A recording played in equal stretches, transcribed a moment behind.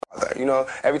You know,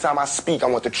 every time I speak, I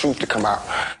want the truth to come out.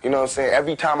 You know what I'm saying?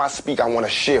 Every time I speak, I want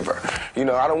to shiver. You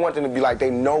know, I don't want them to be like,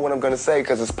 they know what I'm going to say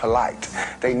because it's polite.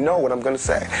 They know what I'm going to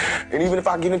say. And even if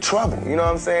I get in trouble, you know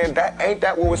what I'm saying? Ain't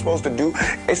that what we're supposed to do?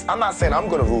 I'm not saying I'm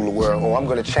going to rule the world or I'm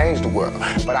going to change the world,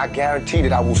 but I guarantee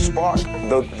that I will spark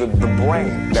the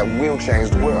brain that will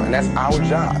change the world, and that's our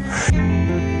job.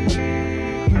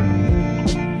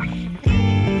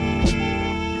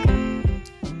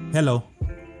 Hello,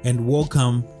 and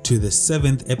welcome to the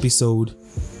 7th episode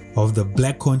of the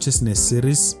Black Consciousness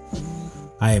series.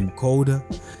 I am Coda,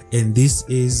 and this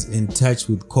is In Touch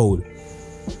with Code.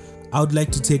 I would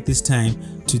like to take this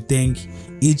time to thank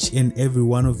each and every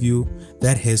one of you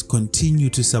that has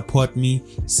continued to support me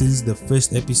since the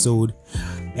first episode,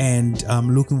 and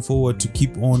I'm looking forward to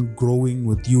keep on growing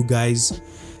with you guys.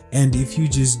 And if you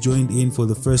just joined in for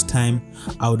the first time,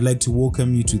 I would like to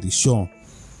welcome you to the show.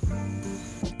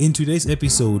 In today's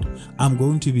episode, I'm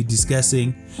going to be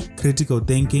discussing critical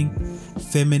thinking,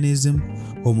 feminism,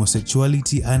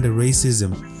 homosexuality, and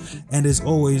racism. And as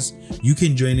always, you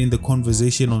can join in the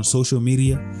conversation on social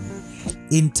media.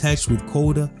 In Touch with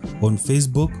Coda on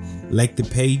Facebook, like the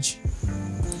page,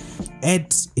 at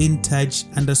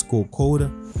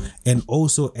intouch_Coda, and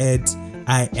also at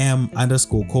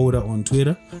Iam_Coda on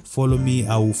Twitter. Follow me,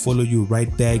 I will follow you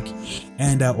right back.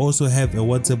 And I also have a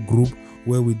WhatsApp group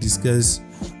where we discuss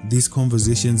these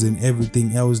conversations and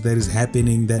everything else that is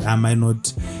happening that I might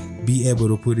not be able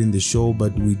to put in the show,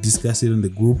 but we discuss it in the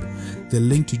group. The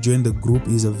link to join the group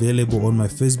is available on my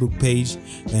Facebook page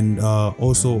and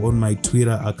also on my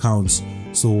Twitter accounts.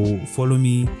 So follow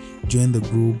me, join the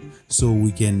group so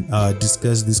we can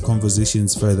discuss these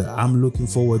conversations further. I'm looking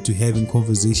forward to having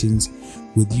conversations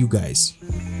with you guys.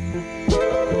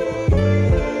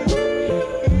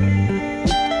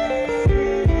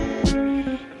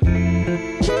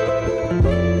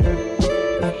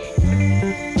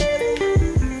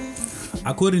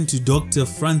 According to Dr.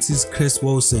 Frances Cress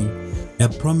Welsing, a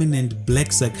prominent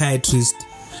black psychiatrist,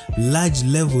 large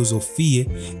levels of fear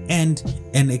and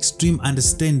an extreme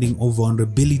understanding of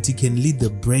vulnerability can lead the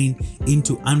brain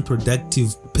into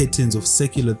unproductive patterns of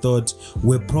secular thought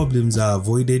where problems are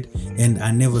avoided and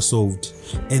are never solved.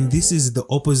 And this is the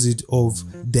opposite of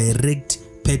direct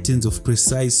patterns of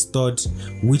precise thought,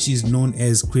 which is known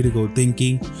as critical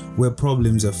thinking, where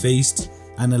problems are faced,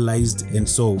 analyzed, and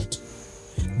solved.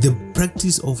 The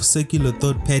practice of secular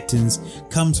thought patterns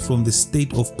comes from the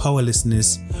state of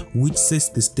powerlessness, which sets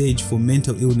the stage for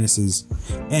mental illnesses,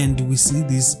 and we see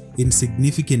this in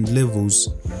significant levels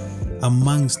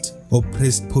amongst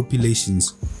oppressed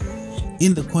populations.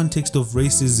 In the context of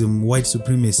racism, white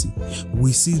supremacy,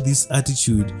 we see this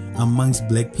attitude amongst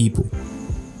black people.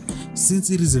 Since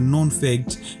it is a known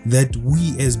fact that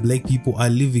we as black people are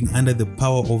living under the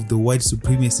power of the white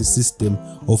supremacy system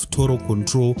of total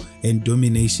control and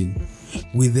domination,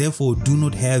 we therefore do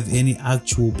not have any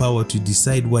actual power to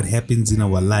decide what happens in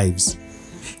our lives.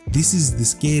 This is the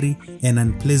scary and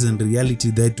unpleasant reality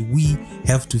that we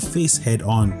have to face head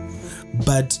on.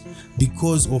 But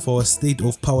because of our state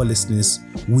of powerlessness,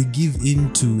 we give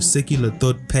in to secular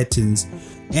thought patterns,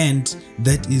 and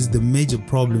that is the major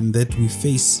problem that we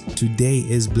face today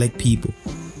as black people.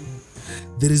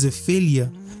 There is a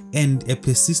failure and a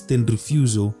persistent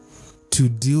refusal to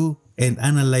deal and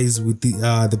analyze with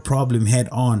the problem head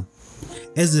on.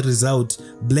 As a result,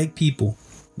 black people,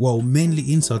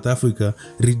 mainly in South Africa,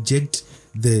 reject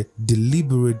the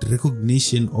deliberate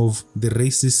recognition of the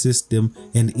racist system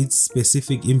and its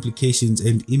specific implications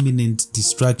and imminent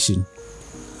destruction.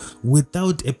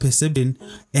 Without a perception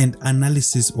and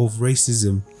analysis of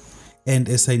racism and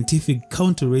a scientific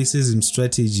counter-racism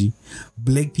strategy,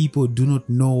 black people do not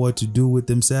know what to do with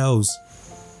themselves.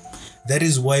 That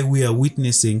is why we are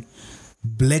witnessing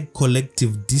black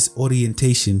collective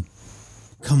disorientation.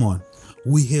 Come on.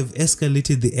 We have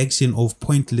escalated the action of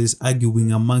pointless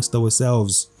arguing amongst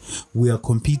ourselves. We are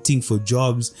competing for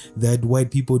jobs that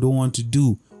white people don't want to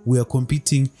do. We are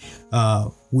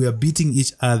we are beating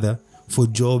each other for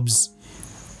jobs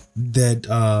that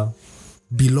are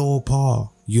below par,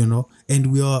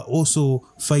 and we are also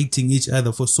fighting each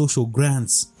other for social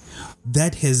grants.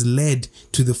 That has led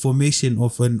to the formation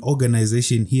of an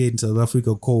organization here in South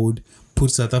Africa called Put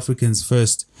South Africans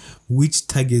First, which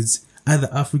targets other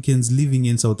Africans living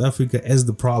in South Africa as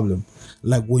the problem.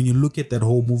 Like when you look at that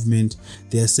whole movement,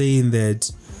 they're saying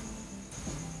that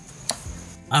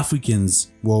Africans,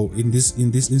 in this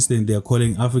instant, they are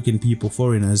calling African people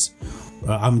foreigners.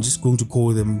 I'm just going to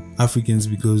call them Africans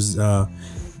because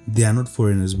they are not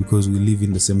foreigners, because we live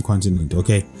in the same continent.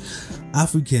 Okay,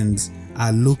 Africans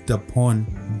are looked upon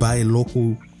by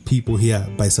local people here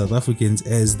by South Africans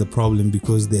as the problem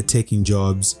because they're taking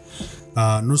jobs.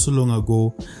 Not so long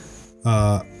ago,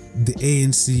 the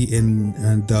ANC and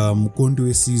Mkondo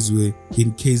Sizwe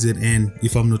in KZN,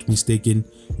 if I'm not mistaken,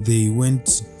 they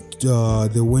went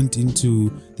into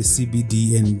the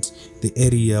CBD and the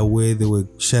area where they were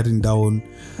shutting down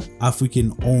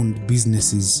African-owned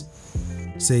businesses,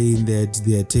 saying that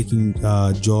they are taking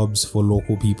jobs for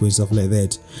local people and stuff like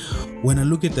that. When I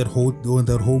look at that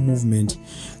whole movement,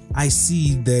 I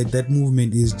see that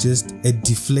movement is just a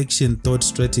deflection thought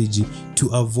strategy to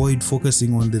avoid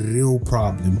focusing on the real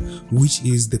problem, which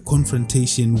is the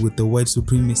confrontation with the white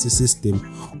supremacy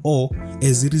system, or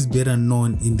as it is better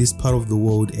known in this part of the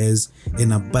world as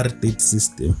an apartheid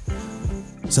system.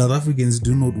 South Africans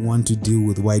do not want to deal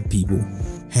with white people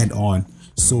head on,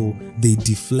 so they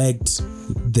deflect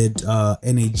that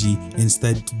energy and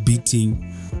start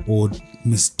beating or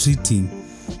mistreating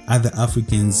other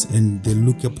Africans, and they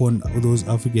look upon those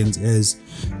Africans as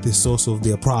the source of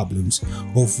their problems,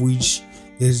 of which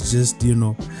is just,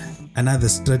 another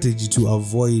strategy to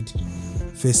avoid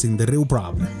facing the real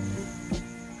problem.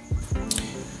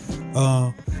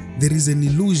 There is an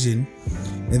illusion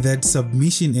that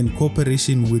submission and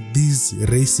cooperation with these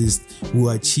racists will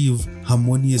achieve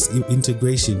harmonious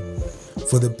integration.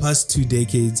 For the past 2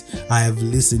 decades, I have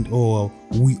listened, or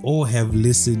we all have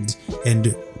listened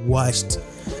and watched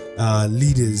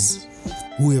leaders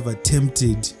who have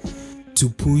attempted to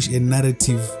push a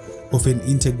narrative of an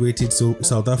integrated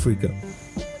South Africa.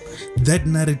 That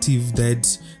narrative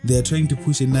that they are trying to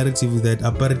push, a narrative that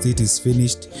apartheid is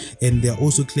finished, and they are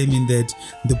also claiming that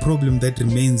the problem that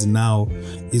remains now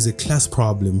is a class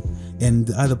problem, and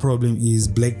the other problem is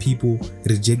black people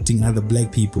rejecting other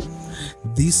black people.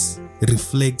 This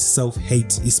reflects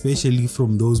self-hate, especially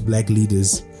from those black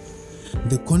leaders.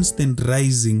 The constant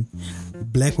rising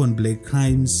black on black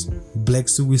crimes, black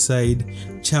suicide,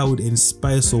 child and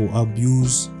spousal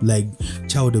abuse, like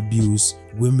child abuse,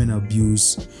 women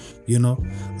abuse,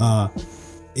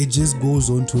 it just goes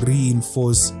on to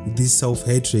reinforce this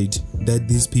self-hatred that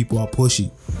these people are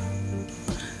pushing.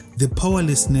 The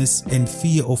powerlessness and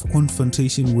fear of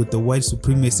confrontation with the white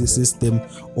supremacy system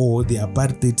or the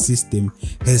apartheid system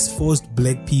has forced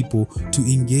black people to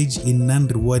engage in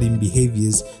non-rewarding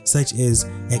behaviors such as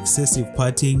excessive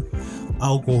partying,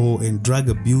 alcohol and drug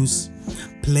abuse,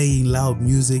 playing loud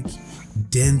music,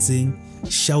 dancing,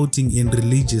 shouting in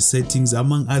religious settings,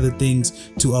 among other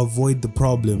things, to avoid the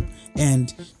problem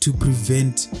and to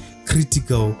prevent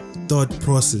critical thought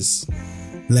process,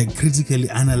 like critically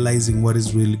analyzing what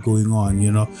is really going on.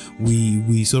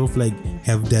 We sort of like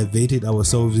have diverted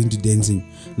ourselves into dancing.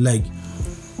 Like,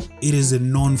 it is a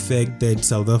known fact that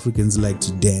South Africans like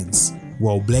to dance,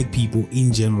 while black people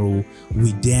in general,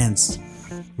 we dance,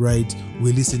 right?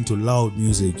 We listen to loud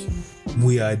music,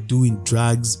 we are doing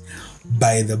drugs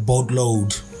by the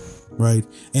boatload, right?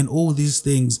 And all these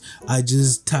things are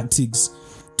just tactics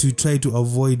to try to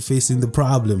avoid facing the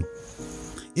problem.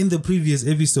 In the previous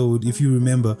episode, if you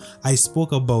remember, I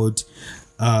spoke about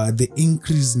the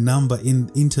increased number in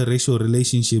interracial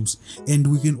relationships, and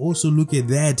we can also look at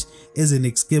that as an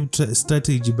escape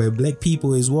strategy by black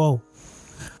people as well.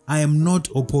 I am not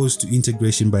opposed to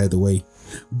integration, by the way,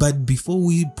 but before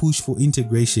we push for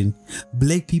integration,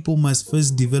 black people must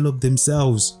first develop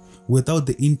themselves without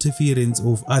the interference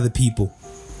of other people.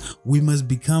 We must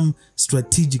become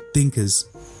strategic thinkers.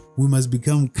 We must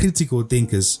become critical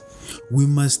thinkers. We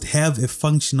must have a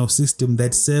functional system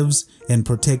that serves and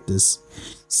protects us.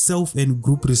 Self and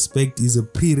group respect is a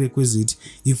prerequisite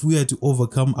if we are to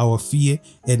overcome our fear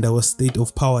and our state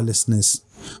of powerlessness.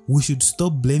 We should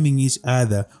stop blaming each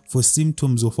other for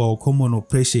symptoms of our common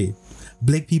oppression.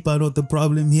 Black people are not the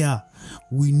problem here.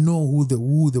 We know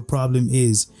who the problem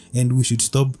is, and we should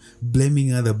stop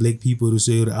blaming other black people to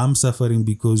say, I'm suffering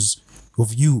because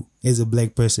of you as a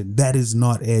black person. That is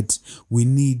not it. We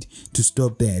need to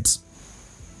stop that.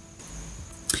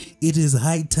 It is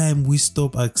high time we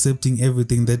stop accepting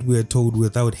everything that we are told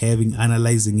without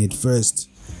analyzing it first.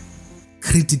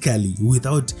 Critically,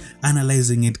 without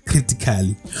analyzing it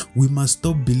critically. We must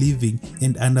stop believing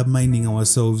and undermining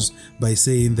ourselves by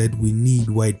saying that we need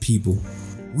white people.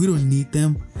 We don't need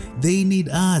them. They need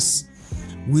us.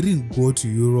 We didn't go to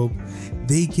Europe.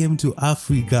 They came to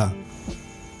Africa.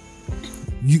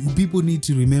 People need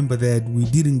to remember that we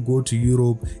didn't go to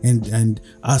Europe and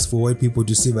ask for white people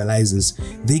to civilize us.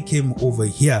 They came over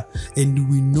here, and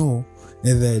we know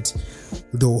that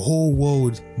the whole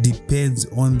world depends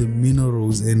on the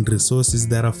minerals and resources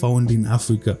that are found in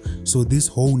Africa. So this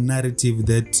whole narrative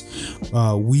that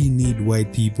we need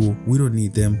white people, we don't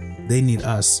need them, they need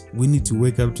us. We need to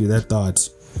wake up to that thought.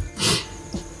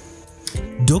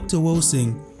 Dr.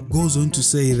 Welsing goes on to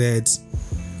say that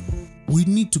we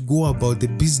need to go about the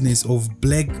business of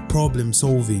black problem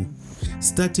solving,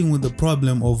 starting with the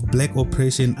problem of black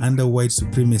oppression under white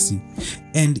supremacy.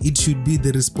 And it should be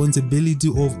the responsibility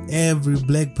of every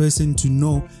black person to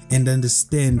know and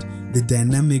understand the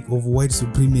dynamic of white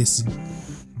supremacy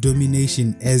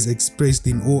domination as expressed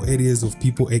in all areas of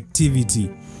people activity.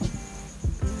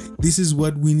 This is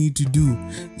what we need to do.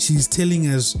 She's telling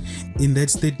us in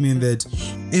that statement that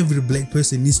every black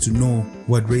person needs to know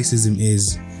what racism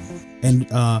is. And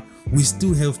we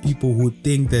still have people who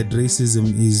think that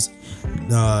racism is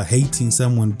hating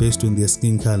someone based on their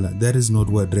skin color. That is not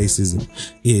what racism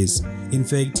is. In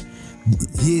fact,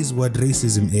 here's what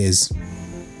racism is: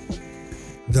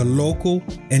 the local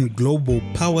and global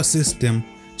power system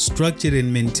structured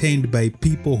and maintained by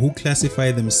people who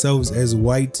classify themselves as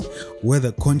white,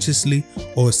 whether consciously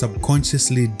or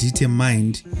subconsciously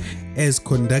determined, as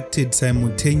conducted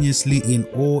simultaneously in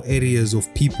all areas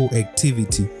of people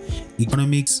activity: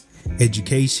 economics,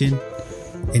 education,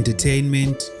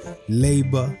 entertainment,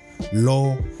 labor,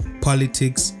 law,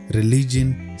 politics,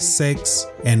 religion, sex,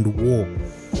 and war.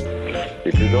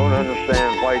 If you don't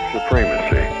understand white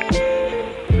supremacy,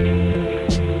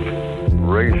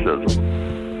 racism,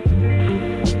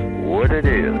 what it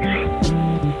is,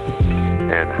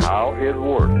 and how it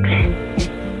works,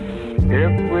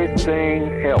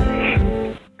 everything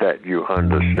else that you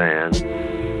understand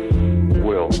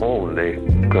will only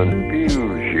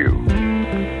confuse you.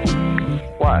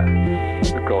 Why?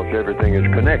 Because everything is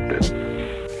connected.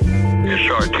 It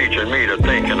started teaching me to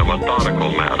think in a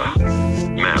methodical manner,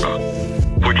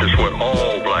 which is what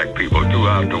all black people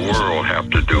throughout the world have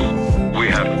to do. We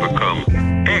have to become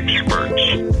experts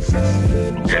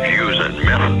at using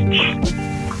methods,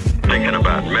 thinking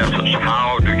about methods.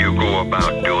 How do you go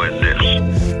about doing this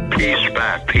piece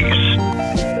by piece?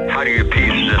 How do you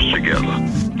piece this together?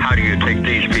 How do you take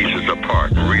these pieces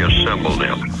apart and reassemble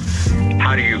them?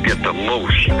 How do you get the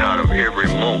most out of every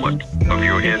moment of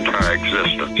your entire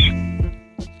existence?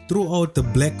 Throughout the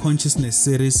Black Consciousness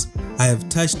series, I have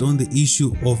touched on the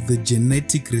issue of the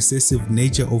genetic recessive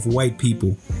nature of white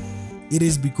people. It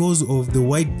is because of the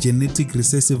white genetic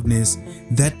recessiveness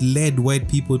that led white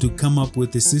people to come up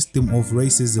with a system of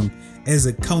racism as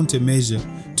a countermeasure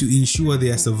to ensure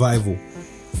their survival.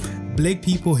 Black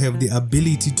people have the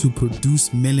ability to produce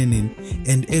melanin,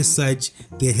 and as such,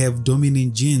 they have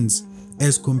dominant genes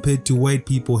as compared to white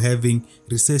people having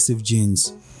recessive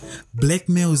genes. Black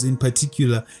males in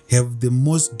particular have the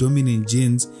most dominant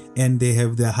genes, and they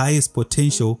have the highest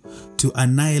potential to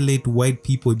annihilate white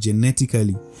people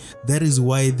genetically. That is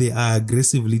why they are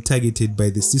aggressively targeted by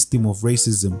the system of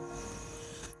racism.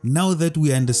 Now that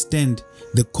we understand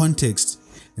the context,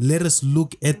 let us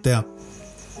look at the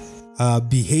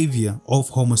behavior of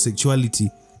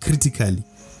homosexuality critically.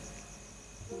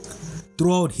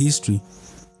 Throughout history,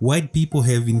 white people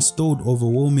have instilled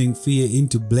overwhelming fear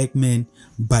into black men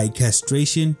by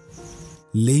castration,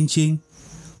 lynching,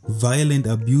 violent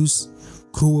abuse,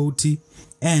 cruelty,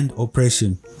 and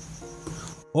oppression.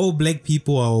 All black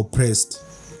people are oppressed,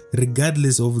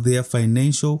 regardless of their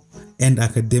financial and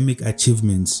academic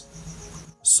achievements.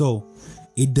 So,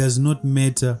 it does not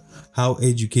matter how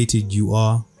educated you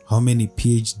are, how many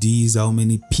PhDs, how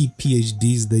many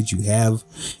PhDs that you have.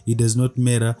 It does not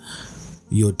matter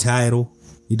your title.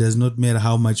 It does not matter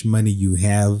how much money you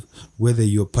have, whether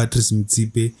you're Patrice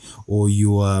Mtsipe or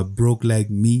you are broke like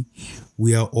me.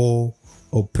 We are all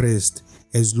oppressed.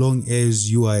 As long as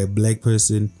you are a black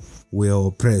person, we are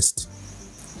oppressed.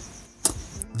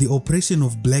 The oppression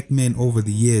of black men over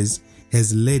the years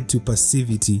has led to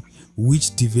passivity, which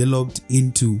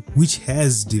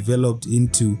has developed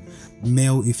into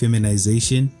male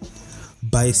effeminization,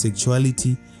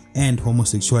 bisexuality, and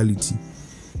homosexuality.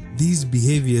 These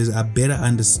behaviors are better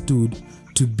understood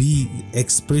to be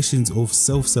expressions of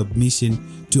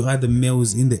self-submission to other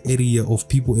males in the area of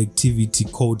people activity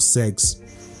called sex.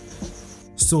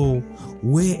 So,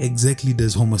 where exactly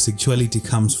does homosexuality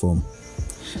comes from?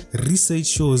 Research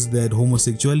shows that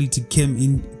homosexuality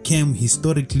came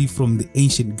historically from the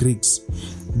ancient Greeks,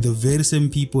 the very same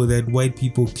people that white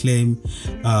people claim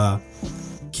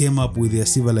came up with their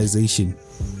civilization.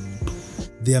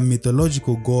 Their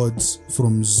mythological gods,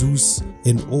 from Zeus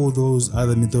and all those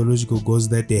other mythological gods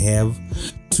that they have,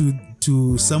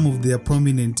 to some of their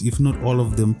prominent, if not all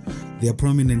of them, their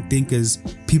prominent thinkers,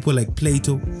 people like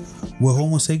Plato, were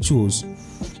homosexuals.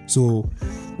 So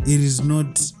it is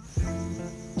not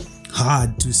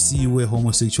hard to see where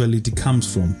homosexuality comes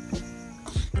from.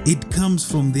 It comes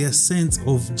from their sense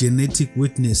of genetic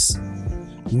weakness,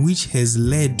 which has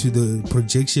led to the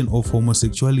projection of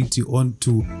homosexuality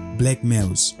onto black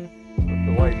males. What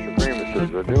the white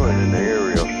supremacists are doing in the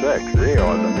area of sex, they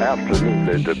are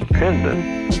absolutely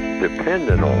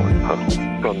dependent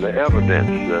on, from the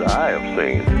evidence that I have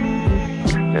seen.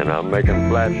 And I'm making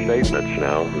flat statements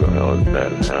now,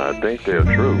 and I think they're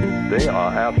true. They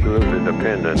are absolutely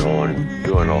dependent on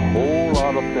doing a whole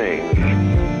lot of things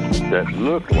that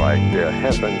look like they're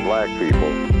helping black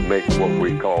people make what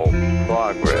we call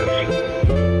progress.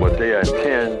 But they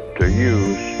intend to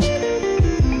use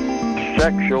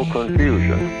sexual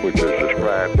confusion, which is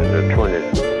described in the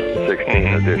 2016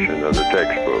 edition of the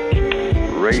textbook.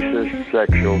 Racist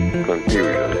sexual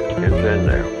confusion. It's in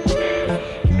there.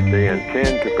 They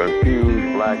intend to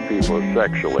confuse black people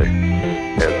sexually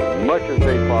as much as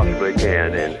they possibly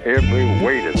can in every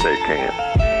way that they can,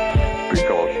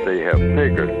 because they have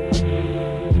figured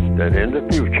that in the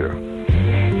future,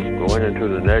 going into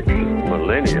the next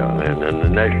millennia and then the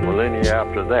next millennia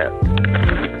after that,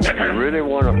 if you really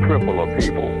want to cripple a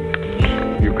people,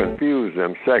 you confuse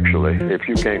them sexually if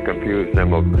you can't confuse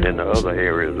them in the other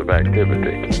areas of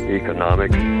activity: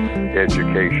 economics,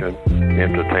 education,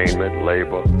 entertainment,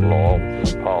 labor, law,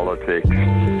 politics,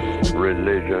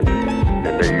 religion.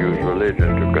 And they use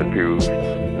religion to confuse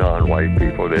non-white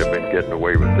people. They've been getting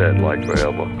away with that like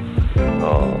forever.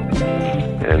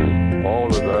 And all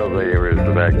of the other areas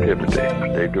of activity.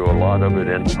 They do a lot of it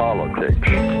in politics.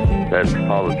 That's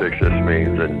politics just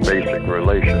means in basic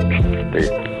relations. They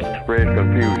spread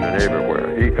confusion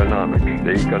everywhere. Economics.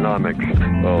 The economics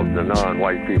of the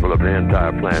non-white people of the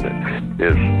entire planet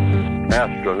is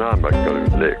astronomically,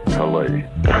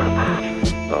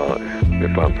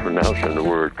 if I'm pronouncing the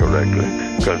word correctly,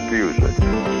 confusing.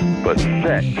 But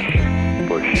sex,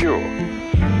 for sure.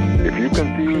 If you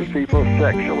confuse people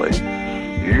sexually,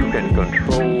 you can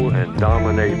control and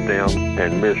dominate them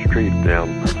and mistreat them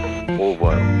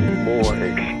over a more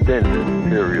extended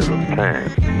period of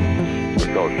time.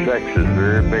 Because sex is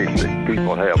very basic.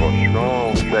 People have a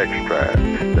strong sex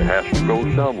drive that has to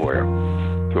go somewhere.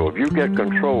 So if you get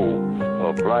control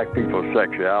of black people's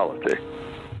sexuality,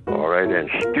 all right, and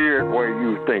steer it where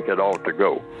you think it ought to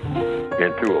go,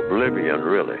 into oblivion,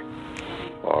 really,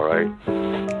 all right,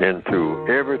 into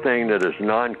everything that is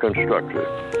non-constructive.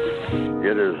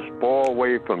 It is as far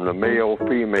away from the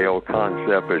male-female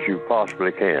concept as you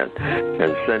possibly can,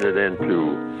 and send it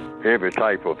into every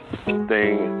type of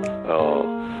thing,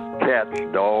 cats,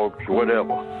 dogs,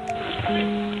 whatever.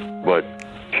 But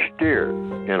steer it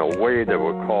in a way that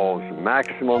will cause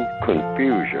maximum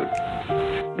confusion,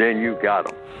 then you got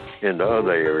them in the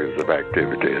other areas of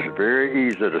activity. It's very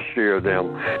easy to steer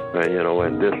them,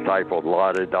 in this type of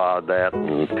la-di-da that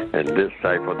and this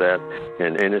type of that,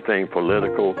 and anything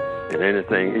political and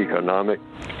anything economic.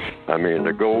 I mean,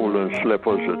 the golden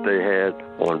slippers that they had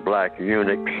on black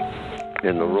eunuchs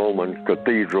in the Roman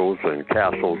cathedrals and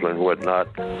castles and whatnot,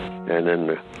 and in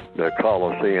the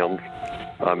Colosseums.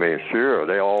 I mean, sure,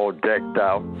 they all decked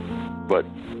out, but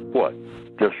what?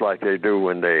 Just like they do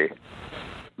when they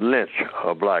lynch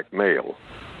a black male.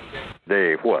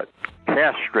 They,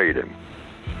 castrate him.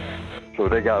 So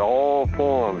they got all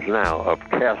forms now of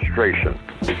castration.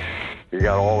 You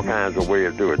got all kinds of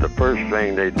ways to do it. The first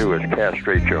thing they do is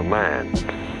castrate your mind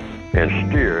and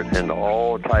steer it into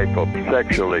all type of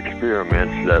sexual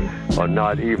experiments that are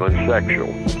not even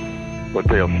sexual, but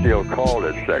they'll still call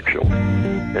it sexual.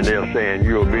 And they're saying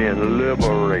you're being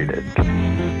liberated.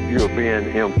 You're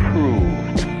being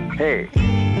improved. Hey,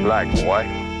 black boy,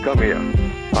 come here.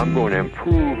 I'm going to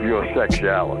improve your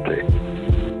sexuality.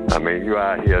 I mean, you're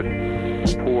out here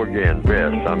Porgy and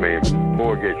Bess. I mean,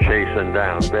 Porgy chasing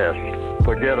down Bess.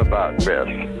 Forget about Bess.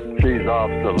 She's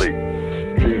obsolete.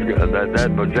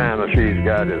 That vagina she's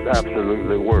got is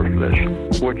absolutely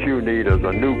worthless. What you need is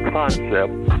a new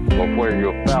concept of where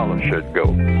your phallus should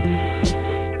go.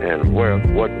 And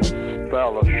what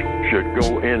phallus should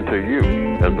go into you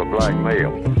as a black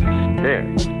male. Yeah.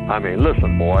 I mean,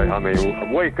 listen, boy. I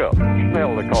mean, wake up.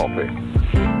 Smell the coffee.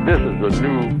 This is a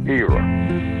new era.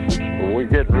 When we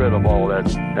get rid of all that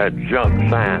junk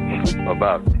science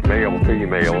about male,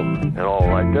 female, and all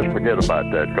that, just forget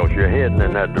about that, because you're heading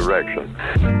in that direction.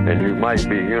 And you might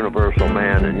be universal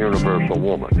man and universal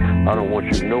woman. I don't want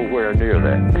you nowhere near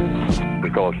that,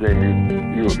 because then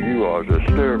you are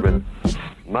disturbing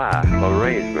my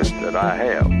arrangement that I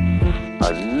have.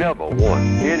 I never want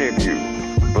any of you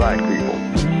black people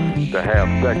to have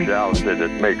sexuality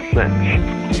that makes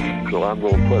sense. So I'm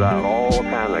going to put out all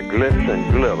kind of glitz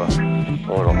and glitter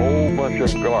on a whole bunch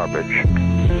of garbage,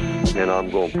 and I'm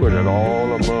going to put it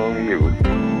all among you,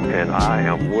 and I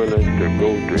am willing to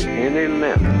go to any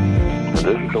length, and this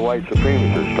is the white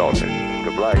supremacists talking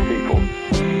to black people,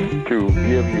 to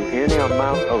give you any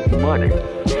amount of money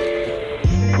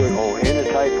put on any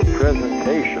type of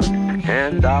presentation,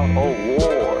 hand out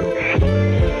awards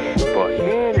for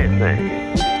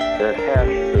anything that has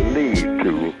to lead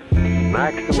to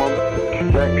maximum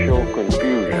sexual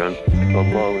confusion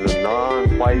among the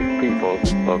non-white people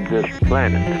of this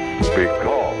planet,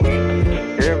 because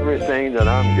everything that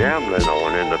I'm gambling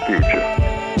on in the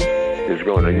future is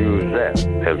going to use that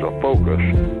as a focus,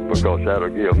 because that'll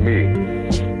give me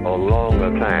a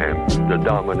longer time to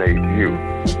dominate you.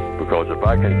 Because if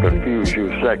I can confuse you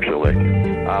sexually,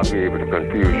 I'll be able to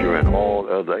confuse you in all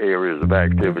other areas of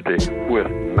activity with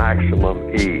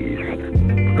maximum ease.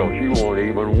 Because you won't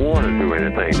even want to do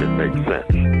anything that makes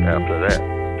sense after that.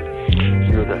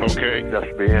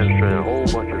 Just be answering a whole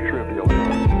bunch of trivial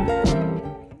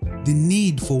things. The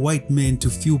need for white men to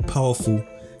feel powerful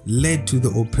led to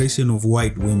the oppression of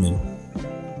white women,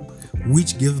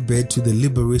 which gave birth to the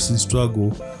liberation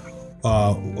struggle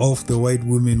of the white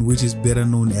women, which is better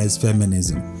known as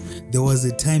feminism. There was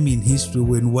a time in history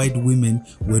when white women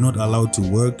were not allowed to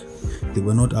work, they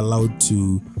were not allowed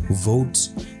to vote,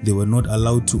 they were not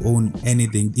allowed to own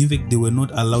anything. In fact, they were not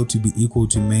allowed to be equal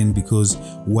to men, because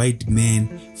white men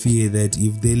fear that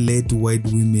if they let white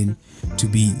women to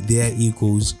be their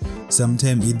equals,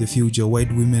 sometime in the future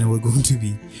white women were going to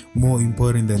be more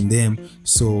important than them.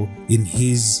 So in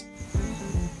his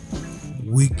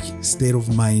weak state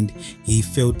of mind, he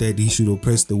felt that he should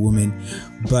oppress the women,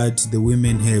 but the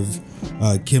women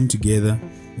have came together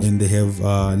and they have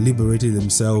liberated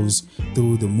themselves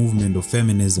through the movement of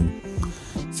feminism.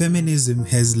 Feminism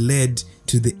has led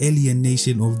to the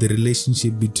alienation of the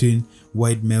relationship between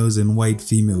white males and white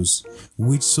females,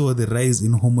 which saw the rise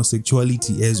in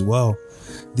homosexuality as well.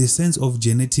 The sense of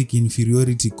genetic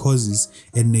inferiority causes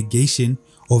a negation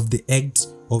of the act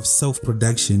of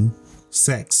self-production,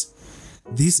 sex.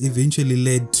 This eventually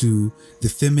led to the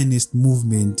feminist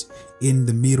movement in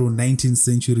the middle 19th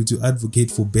century to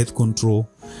advocate for birth control,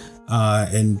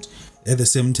 and at the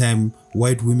same time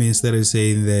white women started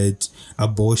saying that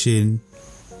abortion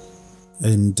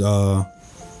and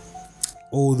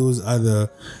all those other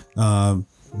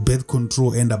birth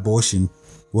control and abortion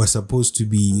was supposed to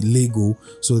be legal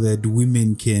so that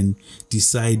women can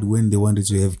decide when they wanted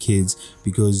to have kids,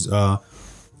 because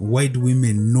white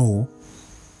women know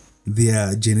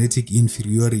their genetic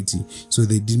inferiority, so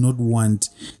they do not want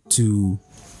to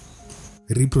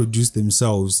reproduce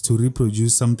themselves, to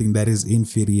reproduce something that is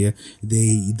inferior.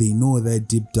 They know that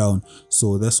deep down.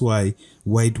 So that's why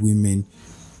white women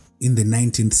in the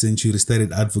 19th century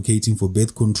started advocating for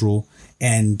birth control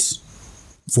and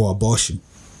for abortion.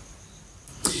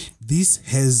 This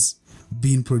has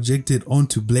been projected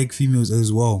onto black females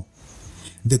as well.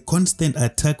 The constant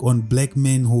attack on black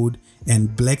manhood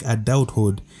and black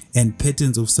adulthood and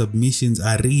patterns of submissions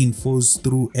are reinforced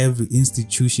through every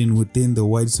institution within the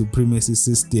white supremacy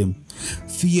system.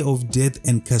 Fear of death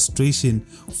and castration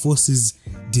forces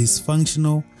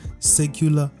dysfunctional,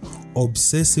 secular,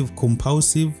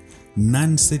 obsessive-compulsive,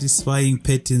 non-satisfying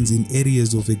patterns in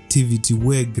areas of activity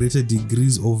where greater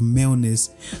degrees of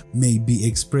maleness may be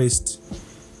expressed: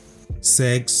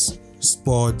 sex,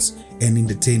 sports, and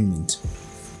entertainment.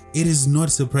 It is not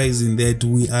surprising that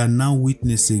we are now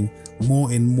witnessing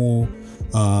more and more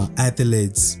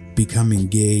athletes becoming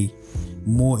gay.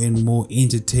 More and more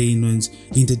entertainers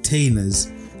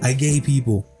are gay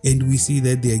people, and we see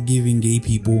that they are giving gay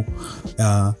people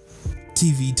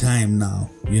TV time now.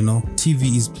 You know,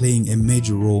 TV is playing a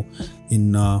major role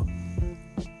in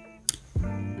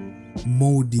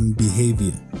molding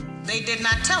behavior. They did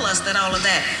not tell us that all of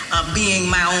that, being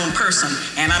my own person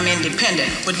and I'm independent,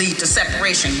 would lead to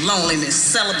separation, loneliness,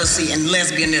 celibacy, and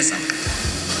lesbianism.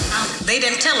 They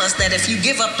didn't tell us that if you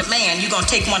give up the man, you're going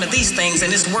to take one of these things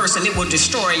and it's worse and it will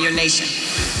destroy your nation.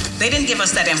 They didn't give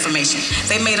us that information.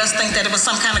 They made us think that it was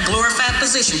some kind of glorified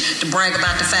position to brag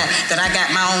about the fact that I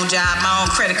got my own job, my own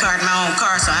credit card, my own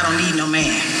car, so I don't need no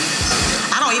man.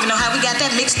 I don't even know how we got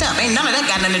that mixed up. Ain't none of that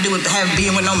got nothing to do with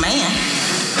being with no man.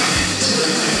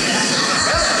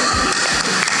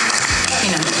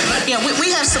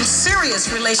 We have some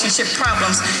serious relationship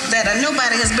problems that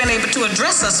nobody has been able to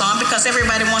address us on, because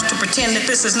everybody wants to pretend that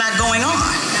this is not going on.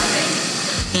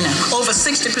 Over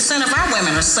 60% of our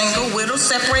women are single, widowed,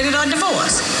 separated, or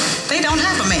divorced. They don't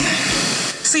have a man.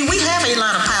 See, we have a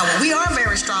lot of power. We are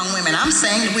very strong women. I'm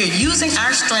saying that we're using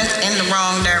our strength in the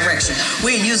wrong direction.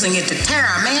 We're using it to tear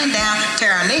our man down,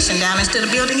 tear our nation down, instead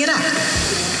of building it up.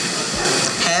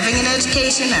 Having an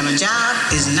education and a job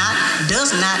does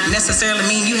not necessarily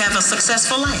mean you have a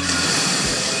successful life.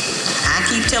 I I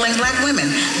keep telling black women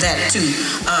that to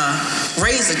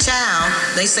raise a child,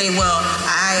 they say, well,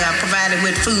 I provided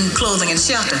with food, clothing, and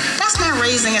shelter. That's not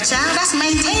raising a child, that's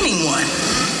maintaining one.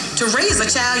 To raise a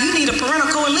child, you need a parental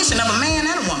coalition of a man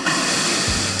and a woman.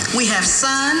 We have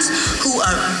sons who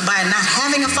are, by not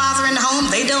having a father in the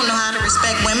home, they don't know how to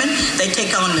respect women. They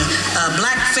take on the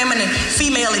black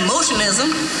female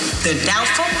emotionalism. They're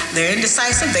doubtful, they're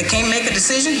indecisive, they can't make a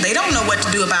decision. They don't know what to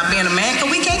do about being a man because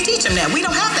we can't teach them that. We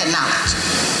don't have that knowledge.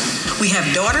 We have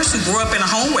daughters who grow up in a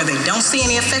home where they don't see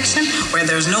any affection, where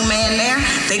there's no man there.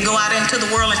 They go out into the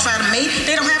world and try to mate.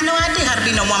 They don't have no idea how to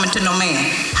be no woman to no man,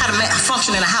 how to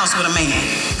function in a house with a man,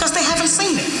 because they haven't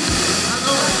seen it.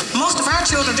 Most of our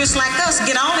children, just like us,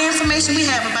 get all the information we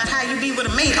have about how you be with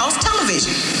a mate off television.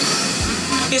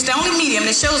 It's the only medium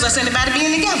that shows us anybody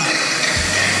being together.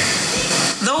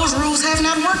 Those rules have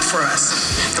not worked for us.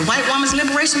 The white woman's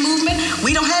liberation movement,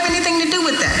 we don't have anything to do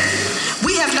with that.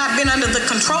 We have not been under the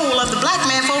control of the black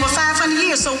man for over 500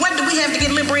 years, so what do we have to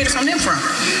get liberated from them from?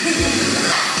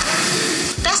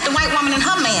 That's the white woman and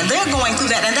her man. They're going through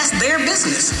that, and that's their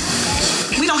business.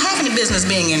 We don't have any business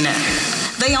being in that.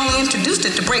 They only introduced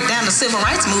it to break down the civil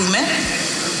rights movement.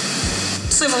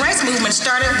 Civil rights movement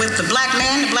started with the black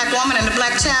man, the black woman, and the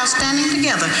black child standing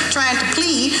together, trying to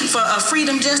plead for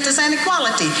freedom, justice, and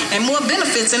equality, and more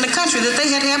benefits in the country that they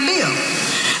had built.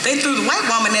 They threw the white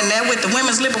woman in there with the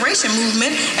women's liberation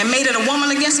movement and made it a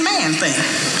woman against man thing.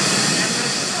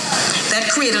 That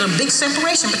created a big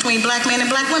separation between black men and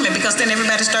black women, because then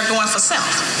everybody started going for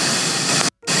self.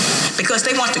 Because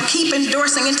they want to keep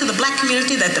endorsing into the black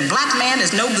community that the black man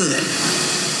is no good,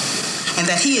 and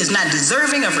that he is not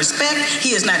deserving of respect,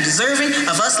 he is not deserving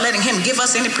of us letting him give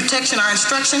us any protection or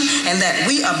instruction, and that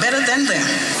we are better than them.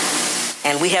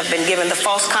 And we have been given the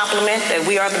false compliment that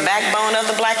we are the backbone of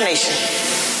the black nation.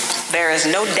 There is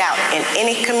no doubt in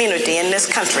any community in this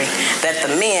country that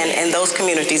the men in those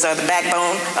communities are the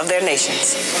backbone of their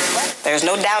nations. There is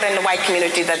no doubt in the white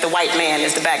community that the white man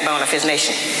is the backbone of his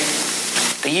nation.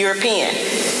 The European,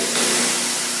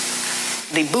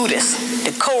 the Buddhist,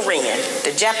 the Korean,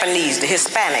 the Japanese, the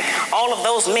Hispanic, all of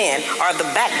those men are the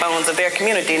backbones of their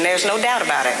community, and there's no doubt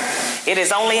about it. It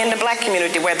is only in the black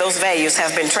community where those values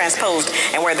have been transposed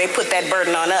and where they put that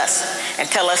burden on us and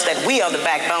tell us that we are the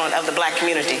backbone of the black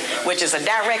community, which is a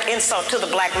direct insult to the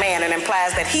black man and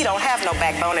implies that he don't have no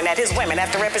backbone and that his women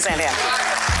have to represent him.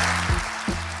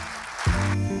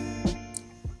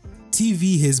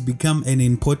 TV has become an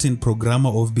important programmer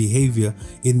of behavior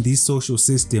in this social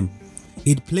system.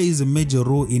 It plays a major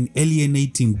role in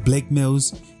alienating black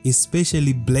males,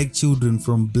 especially black children,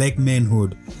 from black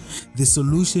manhood. The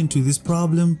solution to this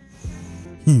problem?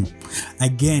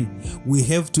 Again, we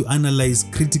have to analyze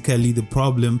critically the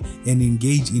problem and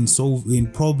engage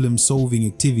in problem-solving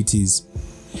activities.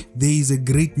 There is a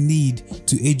great need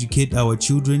to educate our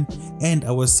children and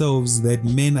ourselves that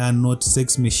men are not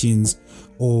sex machines,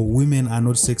 or women are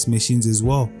not sex machines as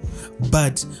well,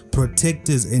 but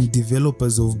protectors and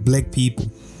developers of black people.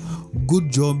 Good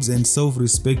jobs and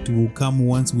self-respect will come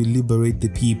once we liberate the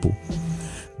people.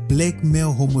 Black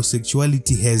male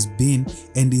homosexuality has been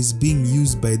and is being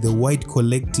used by the white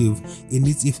collective in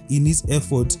its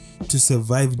effort to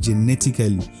survive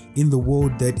genetically in the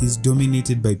world that is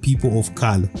dominated by people of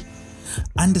color.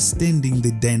 Understanding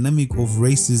the dynamic of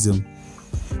racism,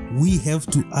 we have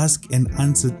to ask and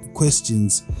answer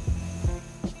questions.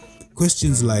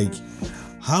 Questions like,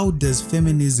 how does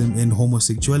feminism and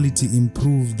homosexuality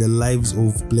improve the lives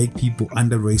of black people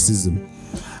under racism?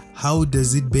 How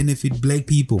does it benefit black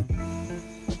people?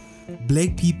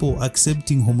 Black people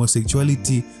accepting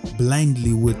homosexuality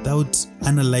blindly without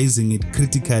analyzing it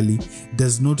critically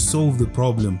does not solve the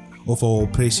problem of our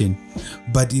oppression,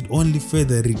 but it only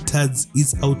further retards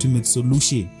its ultimate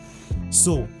solution.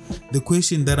 So, the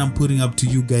question that I'm putting up to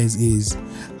you guys is,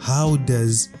 how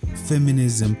does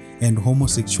feminism and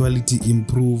homosexuality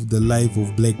improve the life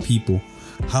of black people?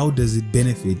 How does it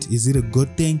benefit? Is it a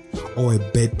good thing or a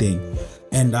bad thing?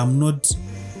 And I'm not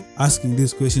asking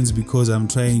these questions because I'm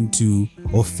trying to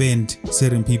offend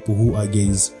certain people who are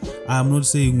gays. I'm not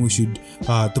saying we should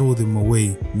throw them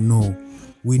away. No.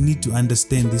 We need to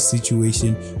understand this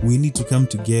situation. We need to come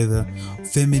together,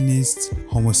 feminists,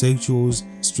 homosexuals,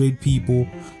 straight people.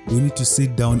 We need to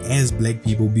sit down as black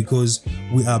people, because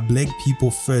we are black people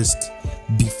first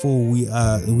before we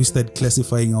start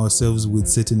classifying ourselves with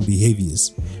certain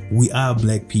behaviors. We are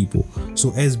black people.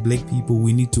 So as black people,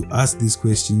 we need to ask these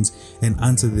questions and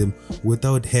answer them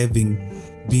without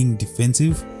being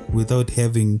defensive, without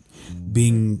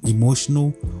being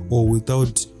emotional, or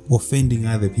without offending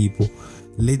other people.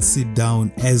 Let's sit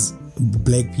down as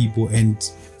black people and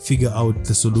figure out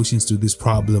the solutions to this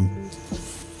problem.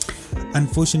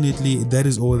 Unfortunately, that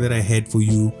is all that I had for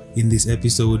you in this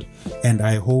episode, and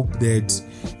I hope that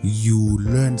you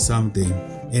learned something,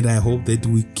 and I hope that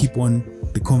we keep on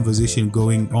the conversation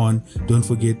going on. Don't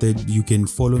forget that you can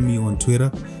follow me on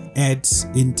Twitter at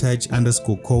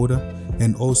intouch_coder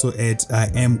and also at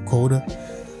IamCoder.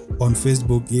 On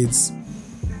Facebook, it's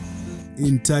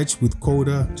In Touch with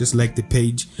Coder, just like the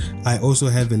page. I also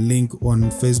have a link on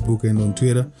Facebook and on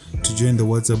Twitter to join the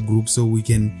WhatsApp group so we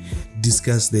can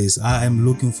discuss this. I am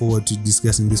looking forward to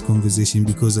discussing this conversation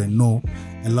because I know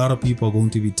a lot of people are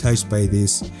going to be touched by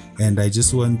this, and I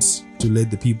just want to let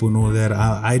the people know that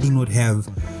I do not have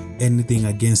anything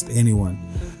against anyone.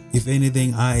 If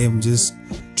anything, I am just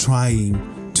trying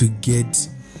to get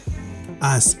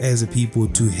us as a people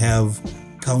to have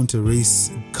counter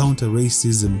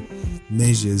racism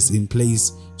measures in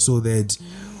place so that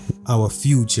our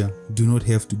future do not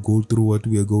have to go through what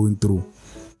we are going through.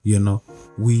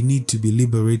 We need to be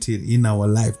liberated in our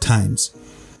lifetimes.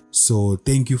 So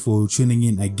thank you for tuning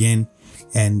in again,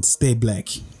 and stay black.